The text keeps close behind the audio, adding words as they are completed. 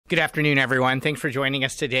Good afternoon, everyone. Thanks for joining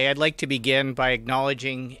us today. I'd like to begin by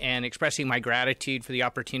acknowledging and expressing my gratitude for the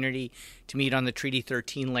opportunity to meet on the Treaty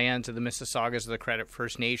 13 lands of the Mississaugas of the Credit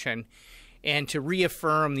First Nation and to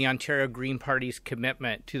reaffirm the Ontario Green Party's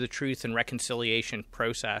commitment to the truth and reconciliation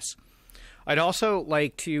process. I'd also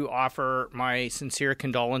like to offer my sincere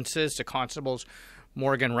condolences to Constables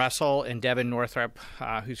Morgan Russell and Devin Northrup,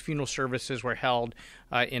 whose funeral services were held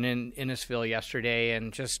in Innisfil yesterday,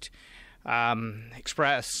 and just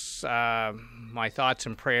express my thoughts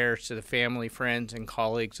and prayers to the family, friends, and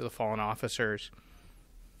colleagues of the fallen officers.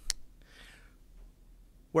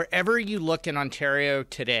 Wherever you look in Ontario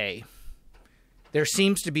today, there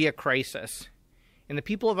seems to be a crisis, and the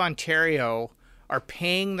people of Ontario are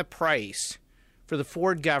paying the price for the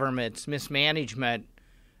Ford government's mismanagement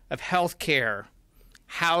of health care,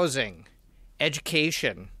 housing,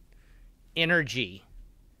 education, energy,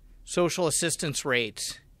 social assistance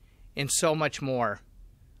rates, and so much more.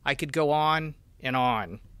 I could go on and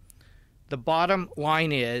on. The bottom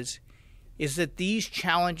line is that these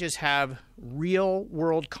challenges have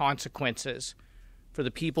real-world consequences for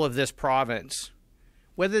the people of this province,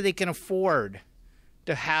 whether they can afford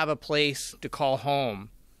to have a place to call home,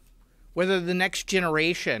 whether the next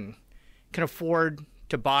generation can afford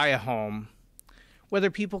to buy a home, whether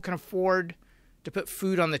people can afford to put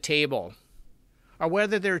food on the table, or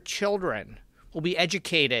whether their children will be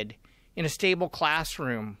educated in a stable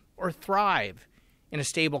classroom or thrive in a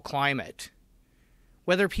stable climate,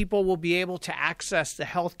 whether people will be able to access the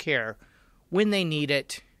health care when they need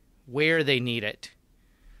it, where they need it.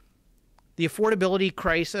 The affordability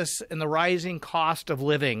crisis and the rising cost of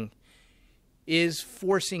living is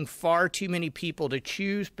forcing far too many people to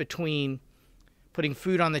choose between putting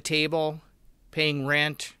food on the table, paying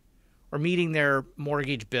rent, or meeting their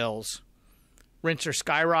mortgage bills. Rents are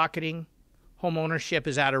skyrocketing. Home ownership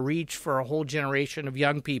is out of reach for a whole generation of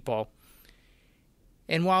young people.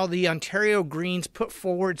 And while the Ontario Greens put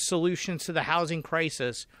forward solutions to the housing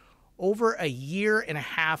crisis over a year and a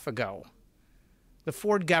half ago, the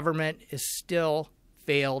Ford government has still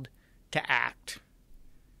failed to act,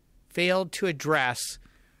 failed to address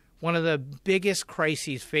one of the biggest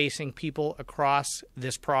crises facing people across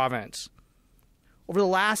this province. Over the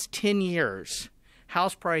last 10 years,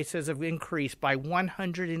 house prices have increased by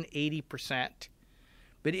 180%,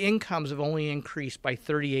 but incomes have only increased by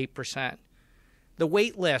 38%. The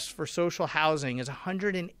wait list for social housing is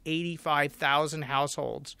 185,000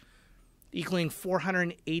 households, equaling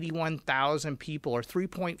 481,000 people, or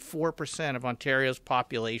 3.4% of Ontario's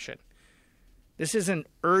population. This is an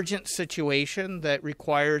urgent situation that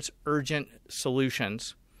requires urgent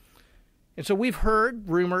solutions. And so we've heard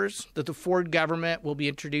rumors that the Ford government will be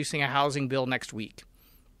introducing a housing bill next week.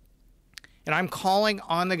 And I'm calling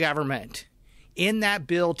on the government in that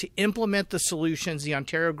bill to implement the solutions the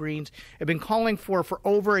Ontario Greens have been calling for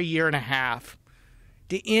over a year and a half,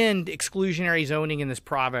 to end exclusionary zoning in this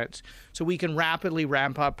province so we can rapidly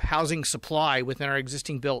ramp up housing supply within our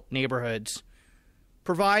existing built neighborhoods,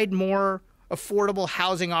 provide more affordable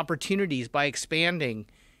housing opportunities by expanding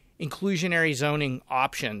inclusionary zoning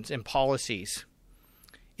options and policies,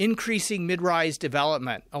 increasing mid-rise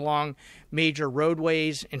development along major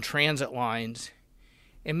roadways and transit lines,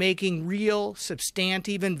 and making real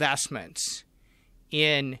substantive investments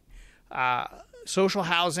in social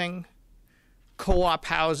housing, co-op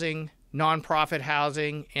housing, nonprofit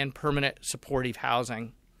housing, and permanent supportive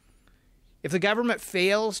housing. If the government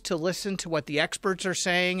fails to listen to what the experts are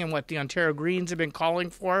saying and what the Ontario Greens have been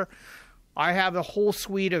calling for, I have a whole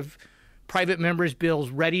suite of private members'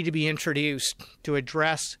 bills ready to be introduced to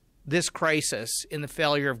address this crisis in the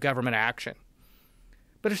failure of government action.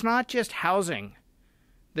 But it's not just housing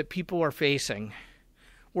that people are facing.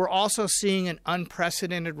 We're also seeing an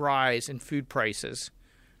unprecedented rise in food prices.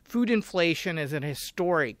 Food inflation is an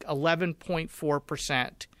historic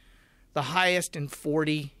 11.4%, the highest in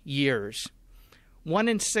 40 years. 1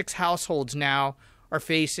 in 6 households now are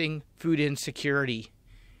facing food insecurity,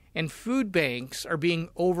 and food banks are being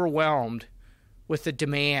overwhelmed with the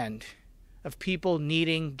demand of people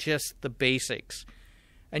needing just the basics.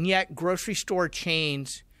 And yet grocery store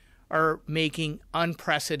chains are making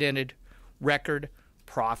unprecedented record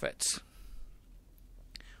profits.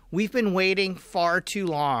 We've been waiting far too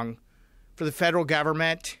long for the federal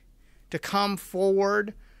government to come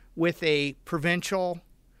forward with a provincial,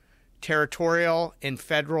 territorial, and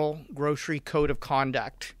federal grocery code of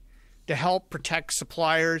conduct to help protect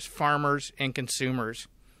suppliers, farmers, and consumers.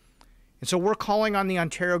 And so we're calling on the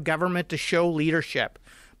Ontario government to show leadership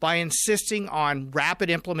by insisting on rapid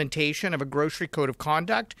implementation of a grocery code of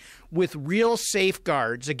conduct with real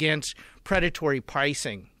safeguards against predatory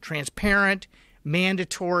pricing, transparent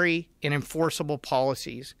mandatory, and enforceable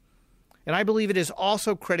policies. And I believe it is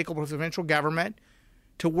also critical for the provincial government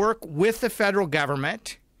to work with the federal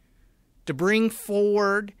government to bring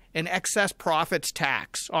forward an excess profits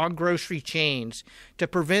tax on grocery chains to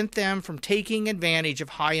prevent them from taking advantage of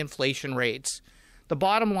high inflation rates. The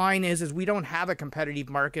bottom line is we don't have a competitive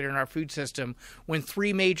market in our food system when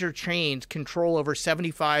three major chains control over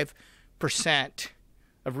 75%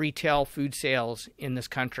 of retail food sales in this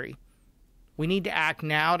country. We need to act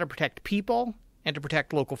now to protect people and to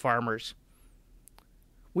protect local farmers.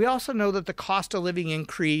 We also know that the cost of living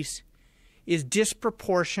increase is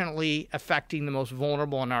disproportionately affecting the most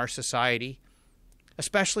vulnerable in our society,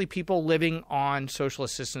 especially people living on social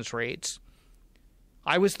assistance rates.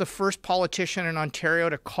 I was the first politician in Ontario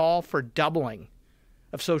to call for doubling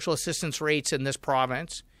of social assistance rates in this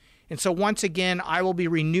province. And so once again, I will be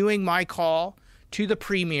renewing my call to the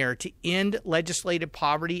Premier to end legislative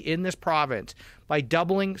poverty in this province by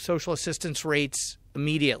doubling social assistance rates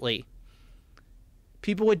immediately.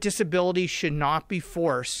 People with disabilities should not be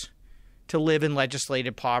forced to live in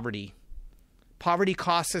legislative poverty. Poverty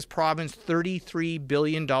costs this province $33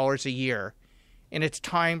 billion a year, and it's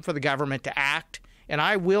time for the government to act, and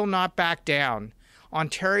I will not back down.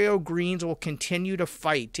 Ontario Greens will continue to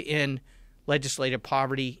fight to end legislative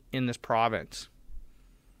poverty in this province.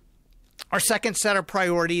 Our second set of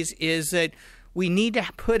priorities is that we need to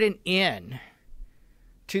put an end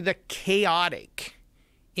to the chaotic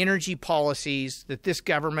energy policies that this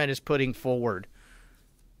government is putting forward.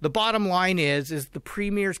 The bottom line is the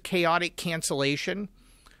Premier's chaotic cancellation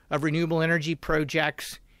of renewable energy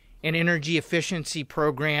projects and energy efficiency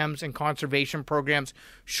programs and conservation programs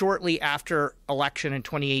shortly after election in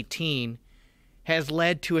 2018 has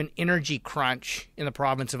led to an energy crunch in the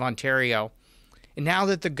province of Ontario. And now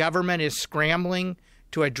that the government is scrambling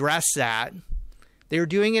to address that, they're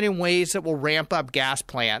doing it in ways that will ramp up gas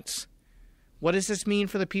plants. What does this mean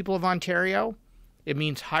for the people of Ontario? It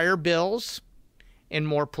means higher bills and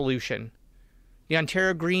more pollution. The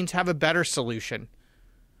Ontario Greens have a better solution.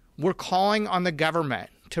 We're calling on the government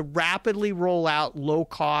to rapidly roll out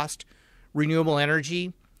low-cost renewable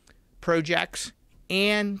energy projects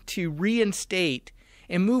and to reinstate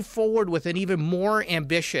and move forward with an even more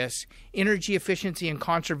ambitious energy efficiency and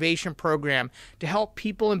conservation program to help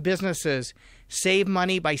people and businesses save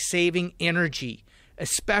money by saving energy,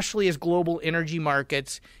 especially as global energy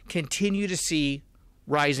markets continue to see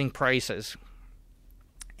rising prices.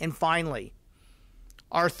 And finally,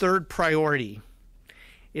 our third priority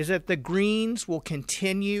is that the Greens will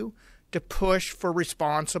continue to push for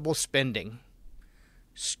responsible spending,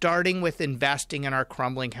 starting with investing in our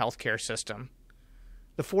crumbling healthcare system.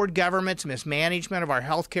 The Ford government's mismanagement of our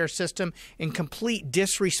healthcare system and complete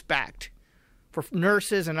disrespect for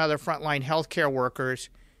nurses and other frontline healthcare workers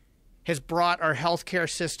has brought our healthcare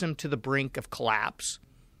system to the brink of collapse.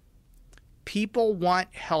 People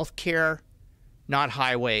want healthcare, not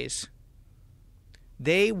highways.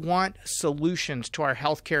 They want solutions to our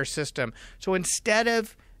healthcare system. So instead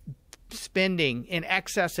of spending in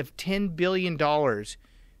excess of $10 billion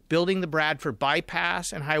building the Bradford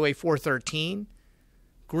Bypass and Highway 413,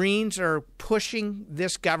 Greens are pushing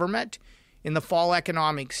this government in the fall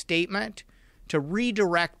economic statement to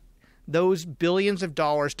redirect those billions of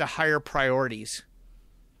dollars to higher priorities,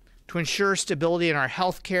 to ensure stability in our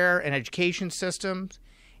healthcare and education systems,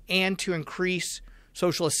 and to increase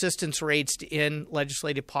social assistance rates to end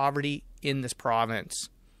legislative poverty in this province.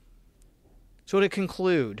 So to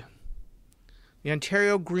conclude, the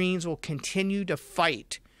Ontario Greens will continue to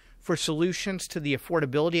fight for solutions to the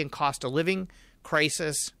affordability and cost of living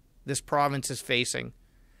crisis this province is facing.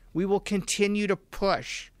 We will continue to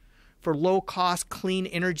push for low-cost, clean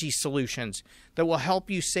energy solutions that will help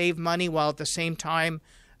you save money while at the same time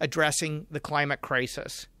addressing the climate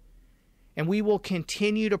crisis. And we will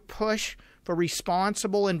continue to push for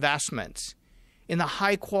responsible investments in the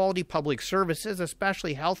high-quality public services,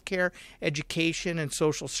 especially healthcare, education, and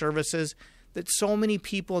social services that so many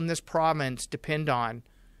people in this province depend on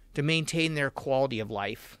to maintain their quality of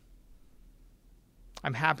life.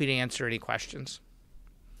 I'm happy to answer any questions.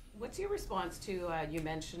 What's your response to, you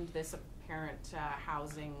mentioned this apparent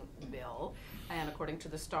housing bill, and according to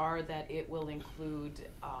the Star, that it will include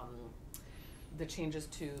the changes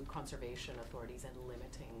to conservation authorities and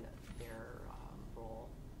limiting their role?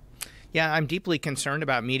 Yeah, I'm deeply concerned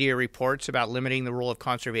about media reports about limiting the role of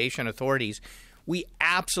conservation authorities. We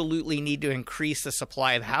absolutely need to increase the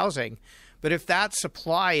supply of housing. But if that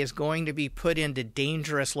supply is going to be put into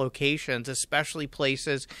dangerous locations, especially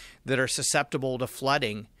places that are susceptible to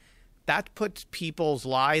flooding, that puts people's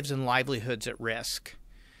lives and livelihoods at risk.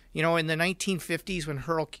 You know, in the 1950s, when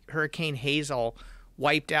Hurricane Hazel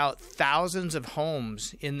wiped out thousands of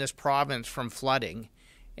homes in this province from flooding,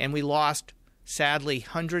 and we lost, sadly,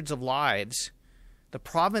 hundreds of lives, the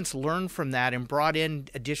province learned from that and brought in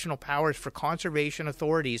additional powers for conservation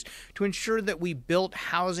authorities to ensure that we built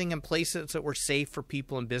housing in places that were safe for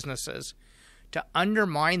people and businesses. To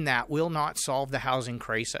undermine that will not solve the housing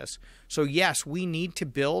crisis. So yes, we need to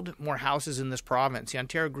build more houses in this province. The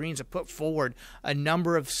Ontario Greens have put forward a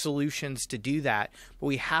number of solutions to do that, but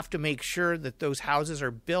we have to make sure that those houses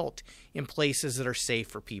are built in places that are safe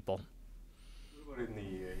for people. What about in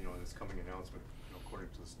the this coming announcement? According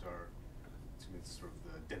to the Star, it's sort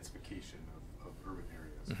of the densification of urban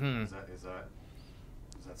areas. Mm-hmm. Is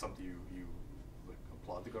that something you like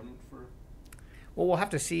applaud the government for? Well, we'll have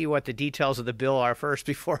to see what the details of the bill are first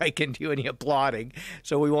before I can do any applauding.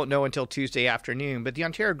 So we won't know until Tuesday afternoon. But the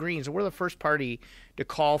Ontario Greens, we're the first party to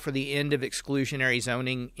call for the end of exclusionary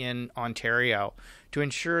zoning in Ontario to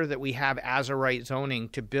ensure that we have as-a-right zoning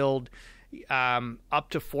to build up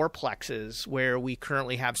to fourplexes where we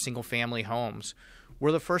currently have single-family homes.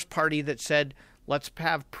 We're the first party that said, let's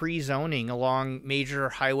have pre-zoning along major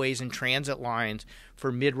highways and transit lines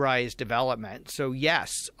for mid-rise development. So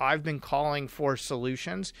yes, I've been calling for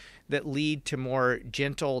solutions that lead to more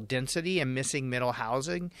gentle density and missing middle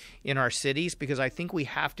housing in our cities, because I think we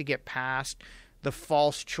have to get past the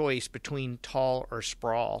false choice between tall or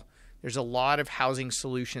sprawl. There's a lot of housing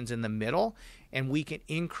solutions in the middle, and we can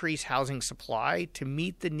increase housing supply to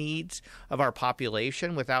meet the needs of our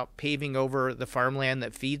population without paving over the farmland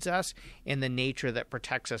that feeds us and the nature that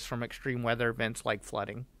protects us from extreme weather events like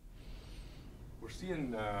flooding. We're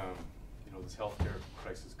seeing, this healthcare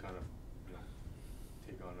crisis kind of,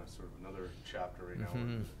 take on a sort of another chapter right now.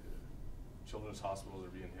 Mm-hmm. Children's hospitals are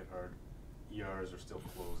being hit hard. ERs are still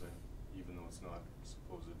closing, even though it's not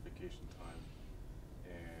supposed vacation time.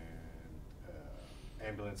 And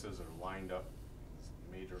ambulances are lined up.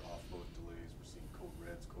 Major offload delays. We're seeing code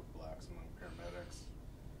reds, code blacks among paramedics.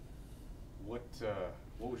 What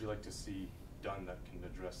would you like to see done that can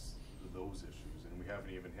address those issues? And we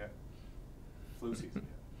haven't even hit flu season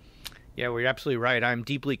yet. Yeah, well, you're absolutely right. I'm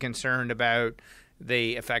deeply concerned about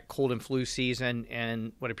the effect cold and flu season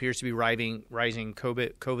and what appears to be rising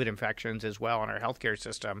COVID infections as well in our healthcare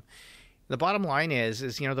system. The bottom line is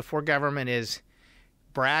the Ford government is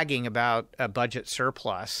bragging about a budget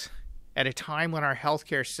surplus at a time when our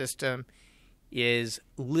healthcare system is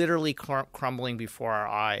literally crumbling before our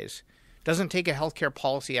eyes. It doesn't take a healthcare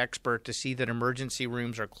policy expert to see that emergency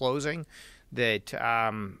rooms are closing, that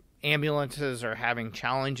ambulances are having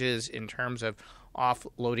challenges in terms of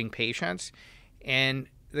offloading patients, and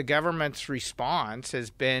the government's response has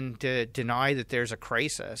been to deny that there's a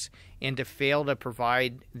crisis and to fail to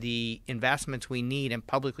provide the investments we need in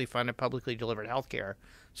publicly funded, publicly delivered healthcare.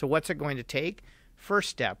 So what's it going to take? First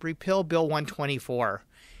step, repeal Bill 124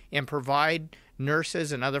 and provide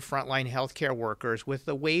nurses and other frontline healthcare workers with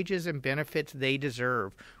the wages and benefits they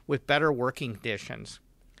deserve with better working conditions.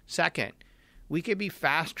 Second, we could be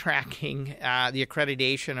fast-tracking the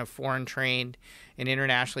accreditation of foreign-trained and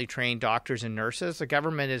internationally trained doctors and nurses. The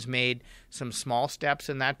government has made some small steps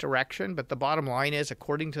in that direction, but the bottom line is,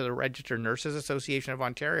 according to the Registered Nurses Association of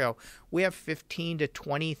Ontario, we have 15,000 to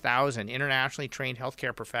 20,000 internationally trained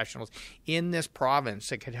healthcare professionals in this province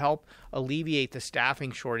that could help alleviate the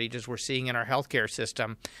staffing shortages we're seeing in our healthcare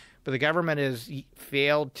system. But the government has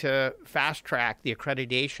failed to fast-track the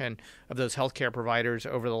accreditation of those healthcare providers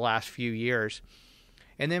over the last few years.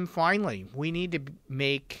 And then finally, we need to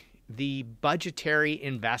make the budgetary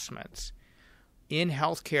investments in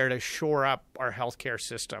healthcare to shore up our healthcare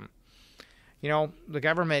system. The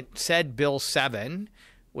government said Bill 7,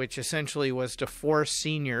 which essentially was to force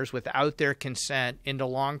seniors without their consent into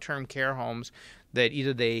long-term care homes that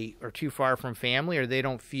either they are too far from family or they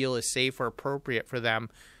don't feel is safe or appropriate for them,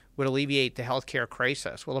 would alleviate the healthcare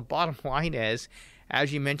crisis. Well, the bottom line is,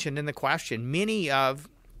 as you mentioned in the question, many of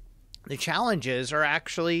the challenges are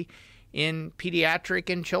actually in pediatric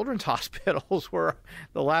and children's hospitals, where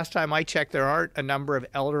the last time I checked, there aren't a number of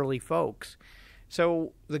elderly folks.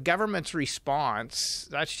 So the government's response,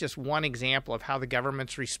 that's just one example of how the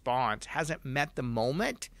government's response hasn't met the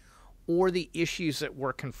moment or the issues that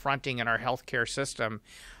we're confronting in our healthcare system.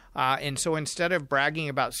 And so instead of bragging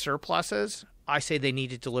about surpluses, I say they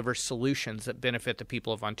need to deliver solutions that benefit the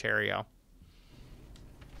people of Ontario.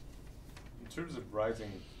 In terms of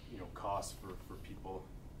rising, costs for people,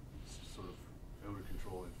 sort of out of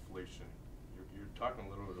control inflation, you're talking a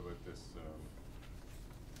little bit about this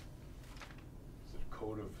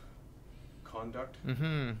code of conduct.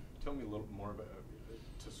 Mm-hmm. Tell me a little more about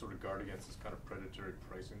to sort of guard against this kind of predatory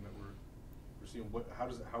pricing that we're seeing,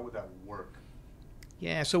 how would that work?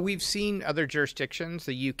 Yeah, so we've seen other jurisdictions,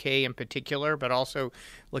 the UK in particular, but also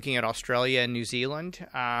looking at Australia and New Zealand.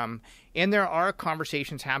 And there are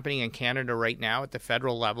conversations happening in Canada right now at the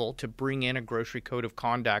federal level to bring in a grocery code of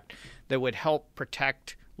conduct that would help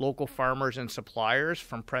protect local farmers and suppliers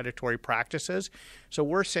from predatory practices. So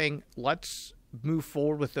we're saying let's move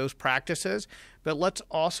forward with those practices, but let's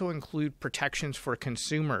also include protections for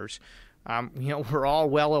consumers. We're all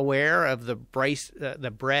well aware of the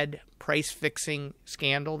bread price fixing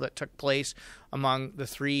scandal that took place among the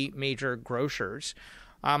three major grocers.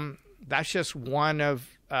 That's just one of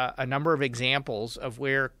a number of examples of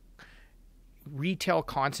where retail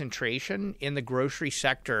concentration in the grocery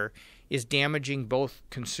sector is damaging both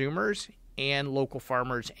consumers and local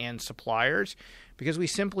farmers and suppliers, because we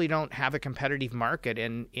simply don't have a competitive market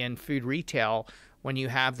in food retail when you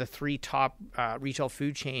have the three top retail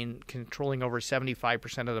food chain controlling over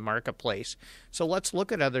 75% of the marketplace. So let's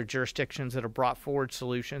look at other jurisdictions that have brought forward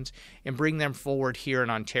solutions and bring them forward here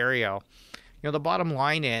in Ontario. The bottom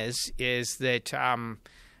line is that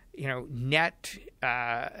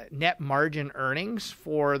net margin earnings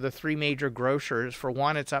for the three major grocers, for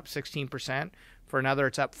one, it's up 16%, for another,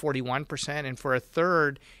 it's up 41%, and for a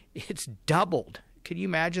third, it's doubled. Could you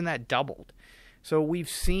imagine that doubled? So we've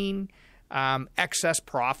seen excess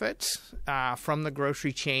profits from the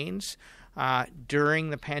grocery chains during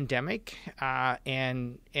the pandemic,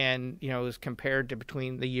 and as compared to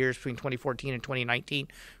between the years between 2014 and 2019,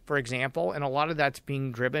 for example. And a lot of that's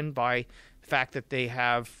being driven by the fact that they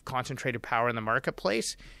have concentrated power in the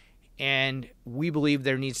marketplace. And we believe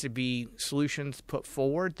there needs to be solutions put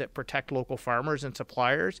forward that protect local farmers and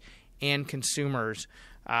suppliers and consumers,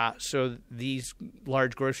 so these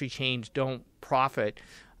large grocery chains don't profit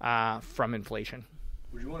from inflation.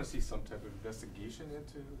 Would you want to see some type of investigation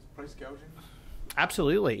into price gouging?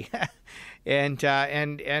 Absolutely, and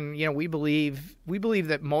we believe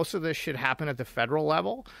that most of this should happen at the federal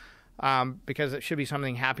level, because it should be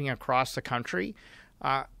something happening across the country.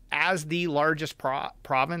 As the largest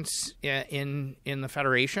province in the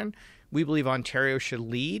Federation, we believe Ontario should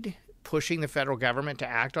lead, pushing the federal government to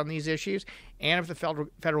act on these issues. And if the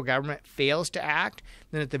federal government fails to act,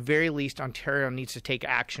 then at the very least, Ontario needs to take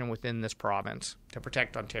action within this province to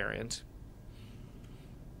protect Ontarians.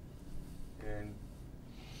 And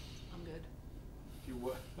I'm good.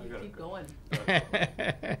 I gotta keep going.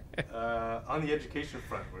 On the education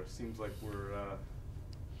front, where it seems like we're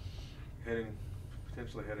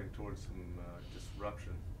potentially heading towards some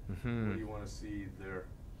disruption. Mm-hmm. What do you want to see there?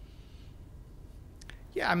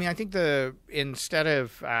 Yeah, I think instead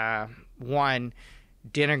of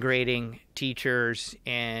denigrating teachers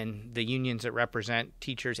and the unions that represent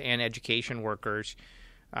teachers and education workers,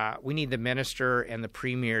 we need the minister and the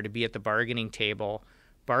premier to be at the bargaining table,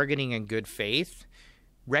 bargaining in good faith,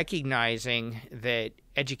 recognizing that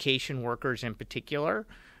education workers in particular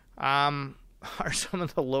are some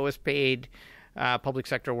of the lowest paid public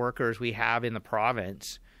sector workers we have in the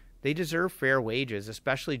province. They deserve fair wages,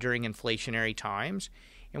 especially during inflationary times.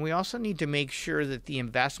 And we also need to make sure that the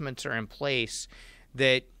investments are in place,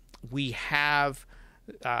 that we have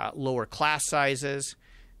lower class sizes,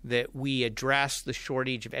 that we address the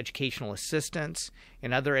shortage of educational assistants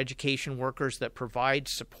and other education workers that provide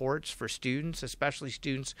supports for students, especially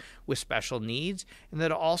students with special needs, and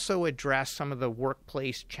that also address some of the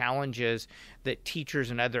workplace challenges that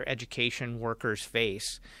teachers and other education workers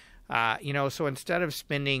face. So instead of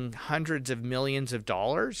spending hundreds of millions of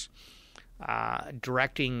dollars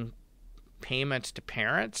directing payments to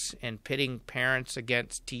parents and pitting parents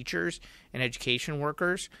against teachers and education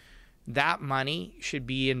workers, that money should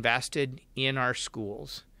be invested in our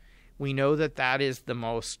schools. We know that that is the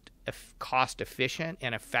most cost-efficient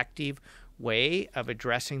and effective way of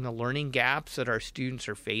addressing the learning gaps that our students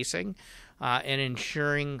are facing, and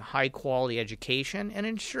ensuring high-quality education and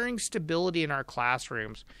ensuring stability in our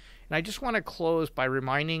classrooms. And I just want to close by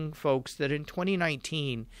reminding folks that in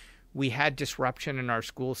 2019, we had disruption in our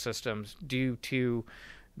school systems due to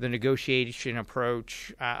the negotiation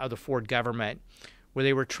approach of the Ford government, where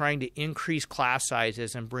they were trying to increase class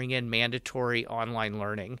sizes and bring in mandatory online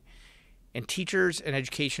learning. And teachers and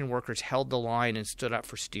education workers held the line and stood up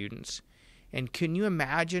for students. And can you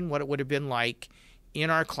imagine what it would have been like in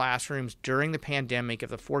our classrooms during the pandemic if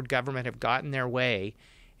the Ford government had gotten their way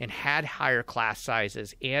and had higher class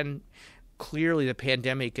sizes? And clearly the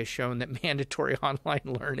pandemic has shown that mandatory online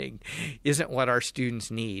learning isn't what our students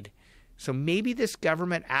need. So maybe this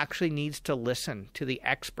government actually needs to listen to the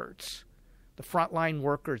experts, the frontline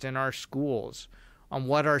workers in our schools, on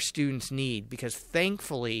what our students need, because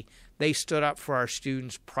thankfully they stood up for our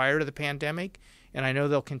students prior to the pandemic, and I know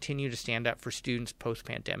they'll continue to stand up for students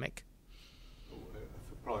post-pandemic.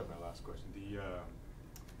 Probably my last question.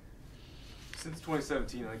 Since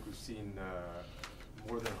 2017, I think we've seen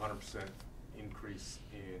more than 100% increase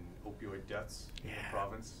in opioid deaths in the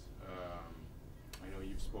province. I know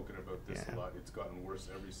you've spoken about this a lot. It's gotten worse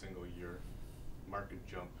every single year. Market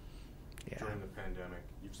jump during the pandemic.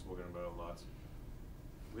 You've spoken about it a lot.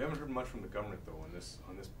 We haven't heard much from the government though on this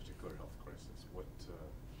particular health crisis. What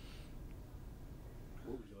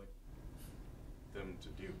would you like them to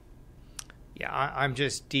do? Yeah, I'm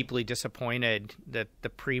just deeply disappointed that the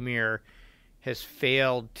Premier has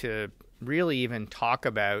failed to really even talk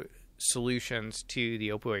about solutions to the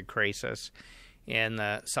opioid crisis and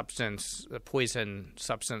the poison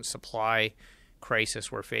substance supply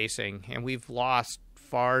crisis we're facing. And we've lost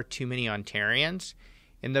far too many Ontarians,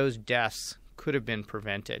 and those deaths could have been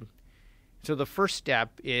prevented. So the first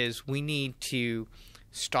step is we need to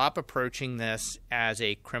stop approaching this as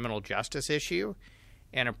a criminal justice issue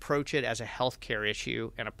and approach it as a healthcare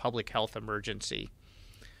issue and a public health emergency.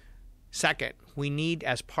 Second, we need,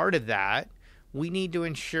 as part of that, we need to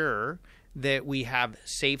ensure that we have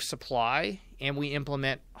safe supply and we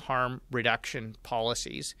implement harm reduction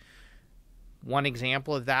policies. One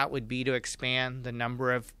example of that would be to expand the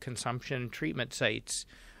number of consumption treatment sites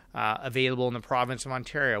available in the province of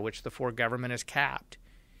Ontario, which the Ford government has capped.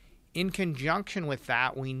 In conjunction with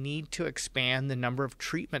that, we need to expand the number of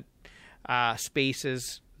treatment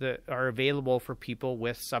spaces that are available for people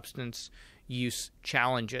with substance use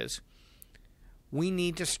challenges. We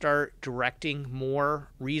need to start directing more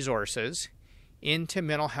resources into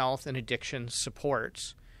mental health and addiction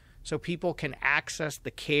supports so people can access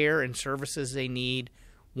the care and services they need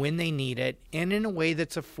when they need it and in a way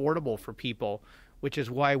that's affordable for people, which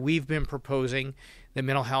is why we've been proposing that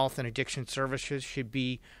mental health and addiction services should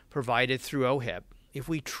be provided through OHIP. If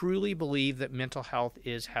we truly believe that mental health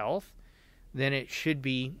is health, then it should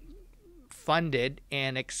be funded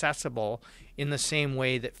and accessible in the same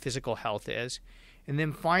way that physical health is. And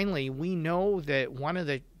then finally, we know that one of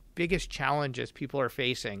the biggest challenges people are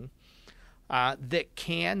facing that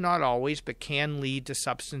can, not always, but can lead to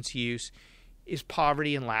substance use is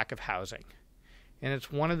poverty and lack of housing. And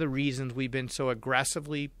it's one of the reasons we've been so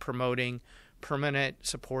aggressively promoting permanent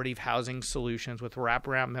supportive housing solutions with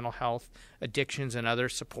wraparound mental health, addictions, and other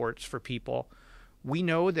supports for people. We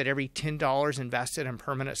know that every $10 invested in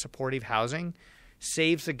permanent supportive housing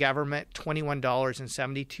saves the government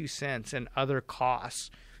 $21.72 in other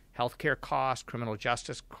costs, healthcare costs, criminal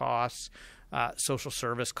justice costs, social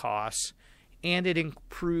service costs, and it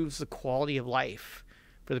improves the quality of life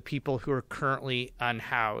for the people who are currently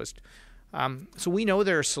unhoused. So we know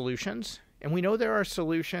there are solutions, and we know there are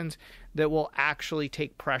solutions that will actually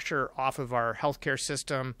take pressure off of our healthcare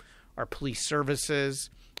system, our police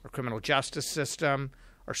services, our criminal justice system,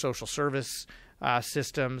 our social service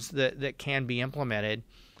systems that can be implemented.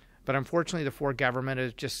 But unfortunately, the Ford government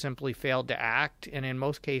has just simply failed to act and in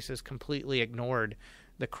most cases completely ignored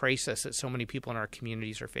the crisis that so many people in our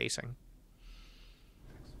communities are facing.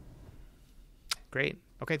 Great.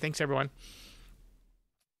 Okay, thanks everyone.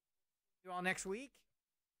 See you all next week.